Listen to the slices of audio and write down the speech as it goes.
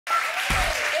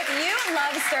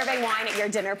serving wine at your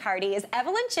dinner parties.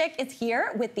 Evelyn Chick is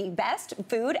here with the best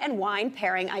food and wine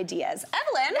pairing ideas.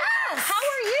 Evelyn, yes. How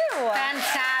are you?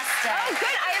 Fantastic. Oh, good.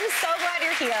 I am so glad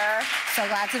you're here. So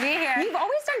glad to be here. You've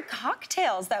always done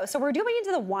cocktails, though, so we're doing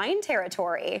into the wine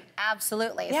territory.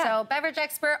 Absolutely. Yeah. So beverage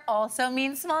expert also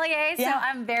means sommelier, so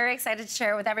I'm very excited to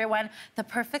share with everyone the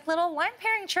perfect little wine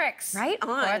pairing tricks. Right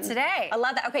on. For today. I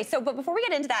love that. Okay, so but before we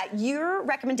get into that, your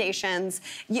recommendations,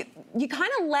 you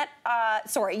kind of let,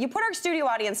 you put our studio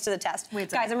audience to the test.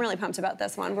 Guys, I'm really pumped about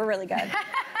this one. We're really good.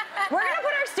 We're gonna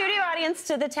put our studio audience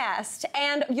to the test,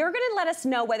 and you're gonna let us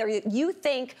know whether you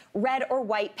think red or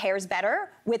white pairs better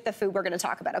with the food we're gonna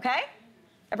talk about, okay?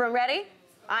 Everyone ready?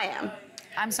 I am.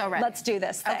 I'm so ready. Let's do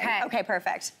this thing. Okay. Okay,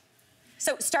 perfect.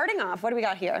 So starting off, what do we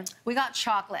got here? We got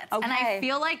chocolates. Okay. And I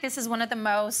feel like this is one of the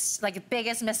most,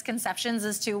 biggest misconceptions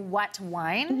as to what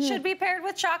wine should be paired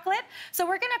with chocolate. So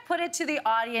we're gonna put it to the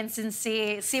audience and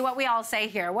see what we all say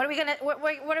here. What are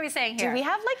we saying here? Do we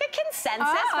have a consensus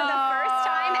for the first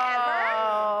time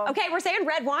ever? Okay, we're saying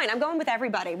red wine. I'm going with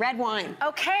everybody. Red wine.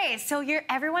 Okay, so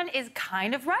everyone is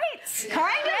kind of right.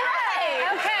 Kind of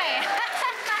right. Okay.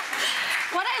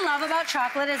 What I love about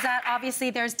chocolate is that obviously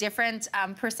there's different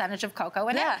percentage of cocoa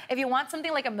in it. If you want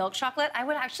something like a milk chocolate, I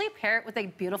would actually pair it with a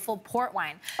beautiful port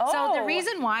wine. Oh. So the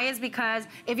reason why is because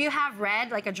if you have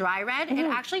red, like a dry red, it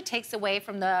actually takes away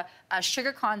from the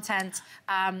sugar content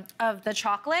of the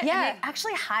chocolate. And it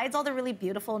actually hides all the really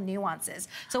beautiful nuances.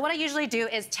 So what I usually do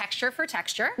is texture for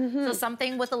texture. So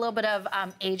something with a little bit of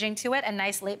aging to it, a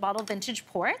nice late bottle vintage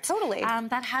port. Totally.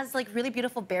 That has really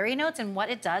beautiful berry notes, and what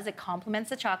it does, it complements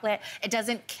the chocolate. It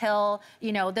doesn't kill,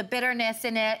 the bitterness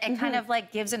in it. It kind of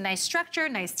gives a nice structure,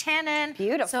 nice tannin.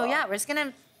 Beautiful. So yeah, we're just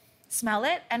gonna smell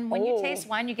it, and when you taste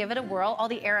wine, you give it a whirl. All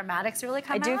the aromatics really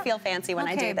come out. I do feel fancy when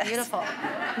I do this. Beautiful.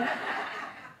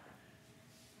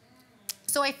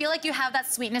 So I feel like you have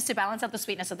that sweetness to balance out the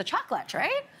sweetness of the chocolate,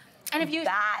 right? And if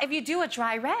you do a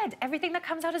dry red, everything that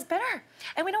comes out is bitter.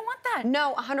 And we don't want that.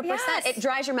 No, 100%. Yes. It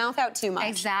dries your mouth out too much.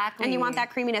 Exactly. And you want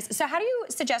that creaminess. So how do you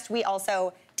suggest we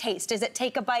also taste? Is it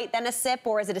take a bite, then a sip,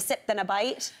 or is it a sip, then a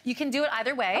bite? You can do it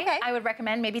either way. Okay. I would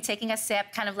recommend maybe taking a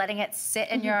sip, kind of letting it sit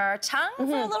in your tongue for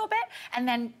a little bit, and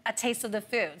then a taste of the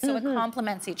food. So it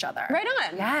complements each other. Right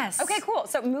on. Yes. Okay, cool.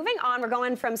 So moving on, we're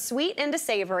going from sweet into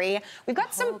savory. We've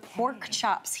got some pork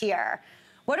chops here.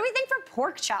 What do we think for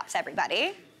pork chops,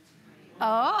 everybody?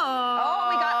 Oh,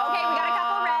 we got a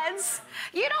couple reds.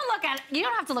 You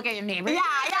don't have to look at your neighbor. Yeah.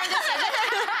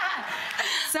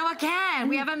 So again,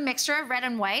 we have a mixture of red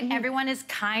and white. Everyone is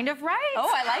kind of right.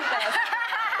 Oh, I like this.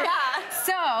 Yeah.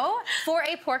 So for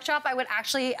a pork chop, I would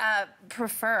actually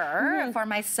prefer for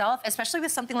myself, especially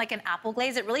with something like an apple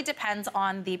glaze, it really depends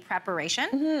on the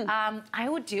preparation. I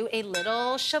would do a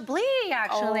little Chablis,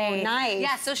 actually. Oh, nice.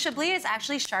 Yeah, so Chablis is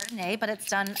actually Chardonnay, but it's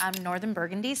done Northern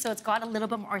Burgundy, so it's got a little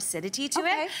bit more acidity to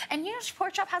it. And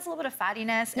pork chop has a little bit of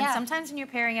fattiness, and sometimes when you're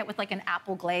pairing it with an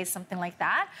apple glaze, something like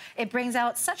that, it brings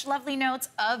out such lovely notes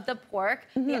of the pork,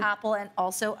 the apple, and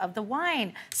also of the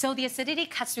wine. So the acidity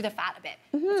cuts through the fat a bit.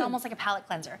 It's almost like a palate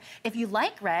cleanser. If you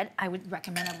like red, I would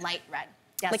recommend a light red.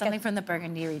 Yeah, something from the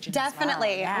Burgundy region.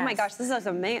 Definitely. As well. Oh my gosh, this is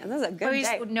amazing. This is a good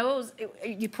day. Nose,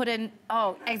 you put in.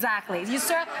 Oh, exactly.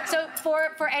 So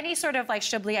for any sort of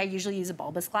Chablis, I usually use a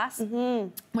bulbous glass.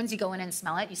 Once you go in and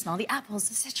smell it, you smell the apples,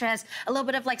 the citrus, a little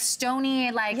bit of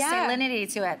stony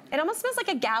salinity to it. It almost smells like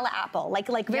a gala apple, like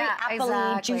very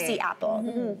appley, juicy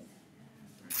apple.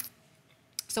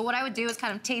 So what I would do is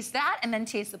kind of taste that and then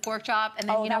taste the pork chop, and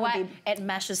then you know what? It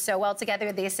meshes so well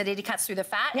together. The acidity cuts through the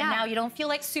fat, and now you don't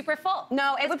feel super full.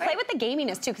 No, it would play with the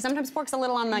gaminess too, because sometimes pork's a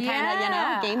little on the kind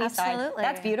of, gamey side.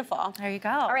 That's beautiful. There you go.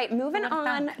 All right, moving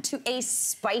on to a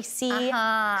spicy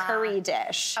curry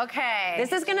dish. Okay.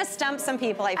 This is gonna stump some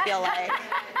people, I feel like.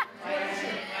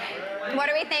 What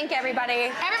do we think, everybody?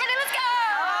 Everybody, let's go!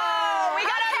 Oh, we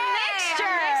got a mixture.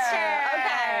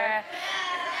 Okay.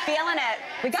 Feeling it.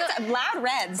 We got some loud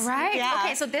reds. Right. Yeah.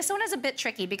 Okay, so this one is a bit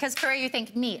tricky because curry, you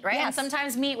think meat, right? Yes. And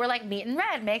sometimes meat, we're like meat and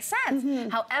red, makes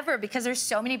sense. However, because there's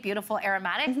so many beautiful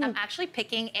aromatics, I'm actually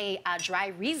picking a dry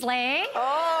Riesling.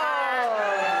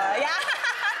 Oh, yeah.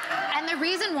 And the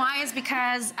reason why is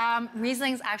because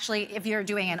Riesling's actually, if you're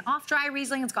doing an off-dry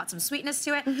Riesling, it's got some sweetness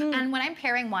to it. And when I'm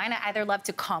pairing wine, I either love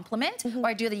to complement or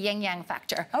I do the yin-yang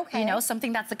factor. Okay.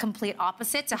 Something that's the complete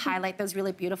opposite to highlight those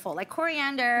really beautiful,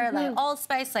 coriander,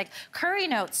 allspice, curry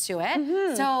notes to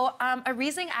it. So a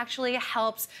Riesling actually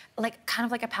helps, kind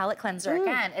of like a palate cleanser.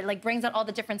 Again, it brings out all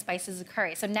the different spices of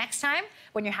curry. So next time,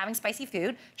 when you're having spicy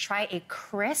food, try a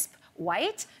crisp,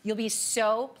 white, you'll be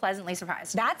so pleasantly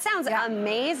surprised. That sounds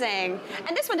amazing.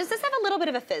 And this one, does this have a little bit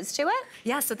of a fizz to it?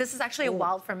 Yeah, so this is actually a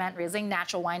wild ferment Riesling.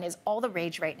 Natural wine is all the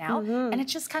rage right now. And it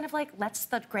just kind of like lets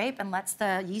the grape and lets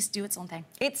the yeast do its own thing.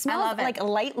 It smells like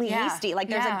lightly yeasty. Like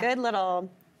there's a good little...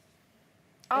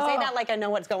 I say that like I know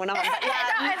what's going on. But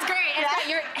no, it's great. It's that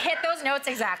you hit those notes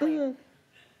exactly.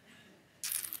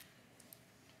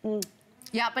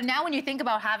 Yeah, but now when you think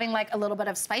about having like a little bit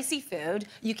of spicy food,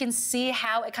 you can see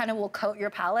how it kind of will coat your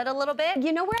palate a little bit.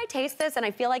 You know where I taste this and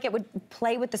I feel like it would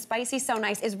play with the spicy so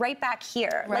nice is right back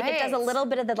here. Right. Like it does a little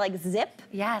bit of the like zip.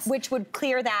 Yes. Which would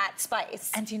clear that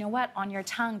spice. And you know what? On your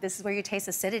tongue, this is where you taste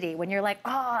acidity. When you're like,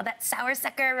 oh, that sour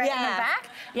sucker right in the back.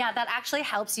 Yeah, that actually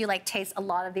helps you like taste a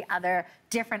lot of the other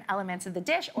different elements of the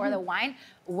dish or the wine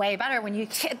way better when you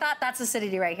hit that. That's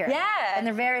acidity right here. Yeah. And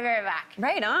they're very, very back.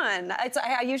 Right on.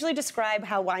 I usually describe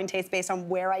how wine tastes based on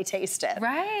where I taste it.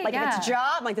 Right. Like if it's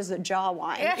jaw, I'm like, this is a jaw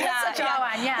wine. Yeah, it's a jaw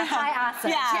wine. Yeah, high acid.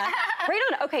 Yeah. Right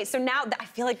on. Okay, so now I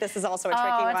feel like this is also a tricky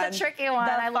one. Oh, it's a tricky one.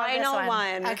 I love this final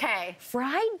one. Okay.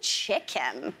 Fried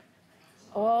chicken.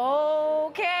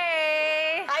 Okay.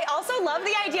 I also love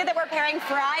the idea that we're pairing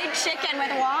fried chicken with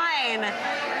wine.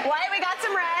 Why? We got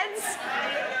some reds.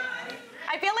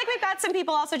 I feel like we've got some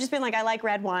people also just being like, I like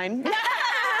red wine.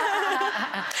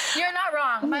 You're not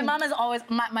wrong. My mom is always,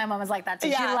 my mom is like that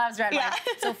too. She loves red wine.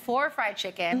 So for fried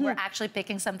chicken, we're actually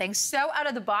picking something so out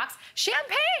of the box,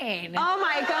 champagne. Oh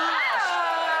my gosh.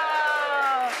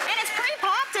 Oh. And it's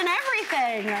pre-popped and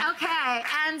everything. Okay,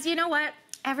 and you know what?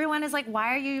 Everyone is like,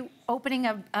 why are you opening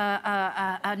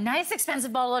a nice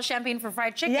expensive bottle of champagne for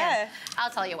fried chicken? Yeah.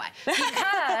 I'll tell you why.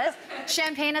 Because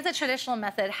champagne as a traditional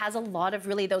method has a lot of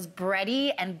really those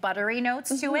bready and buttery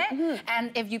notes to it. And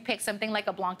if you pick something like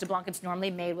a Blanc de Blanc, it's normally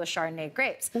made with Chardonnay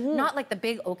grapes. Not like the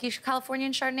big oaky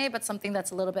Californian Chardonnay, but something that's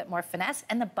a little bit more finesse.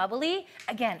 And the bubbly,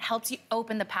 again, helps you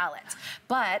open the palate.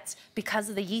 But because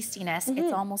of the yeastiness,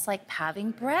 it's almost like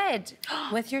having bread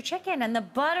with your chicken. And the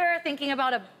butter, thinking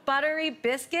about a buttery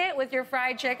biscuit with your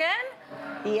fried chicken.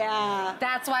 Yeah.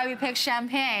 That's why we picked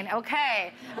champagne.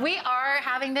 Okay, we are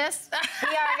having this.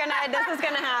 This is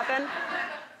gonna happen.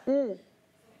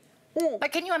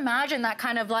 But can you imagine that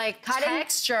kind of like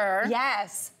texture?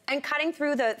 Yes. And cutting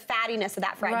through the fattiness of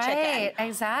that fried chicken. Right,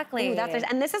 exactly. Ooh,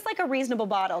 and this is like a reasonable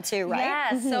bottle too, right?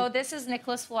 Yeah, so this is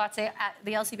Nicholas Fluatze at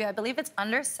the LCB. I believe it's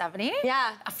under 70.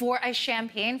 Yeah. For a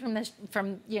champagne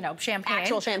from champagne.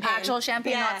 Actual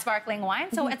champagne. Not sparkling wine.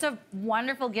 So it's a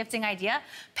wonderful gifting idea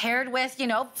paired with,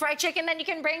 fried chicken that you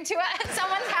can bring to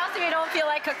someone's house if you don't feel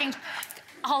like cooking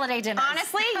holiday dinner.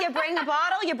 Honestly, you bring a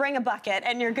bottle, you bring a bucket,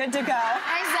 and you're good to go.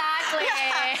 Exactly.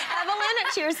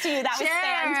 Evelyn, cheers to you. That was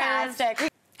fantastic.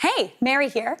 Hey, Mary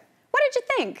here. What did you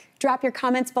think? Drop your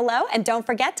comments below and don't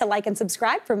forget to like and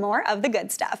subscribe for more of the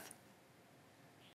good stuff.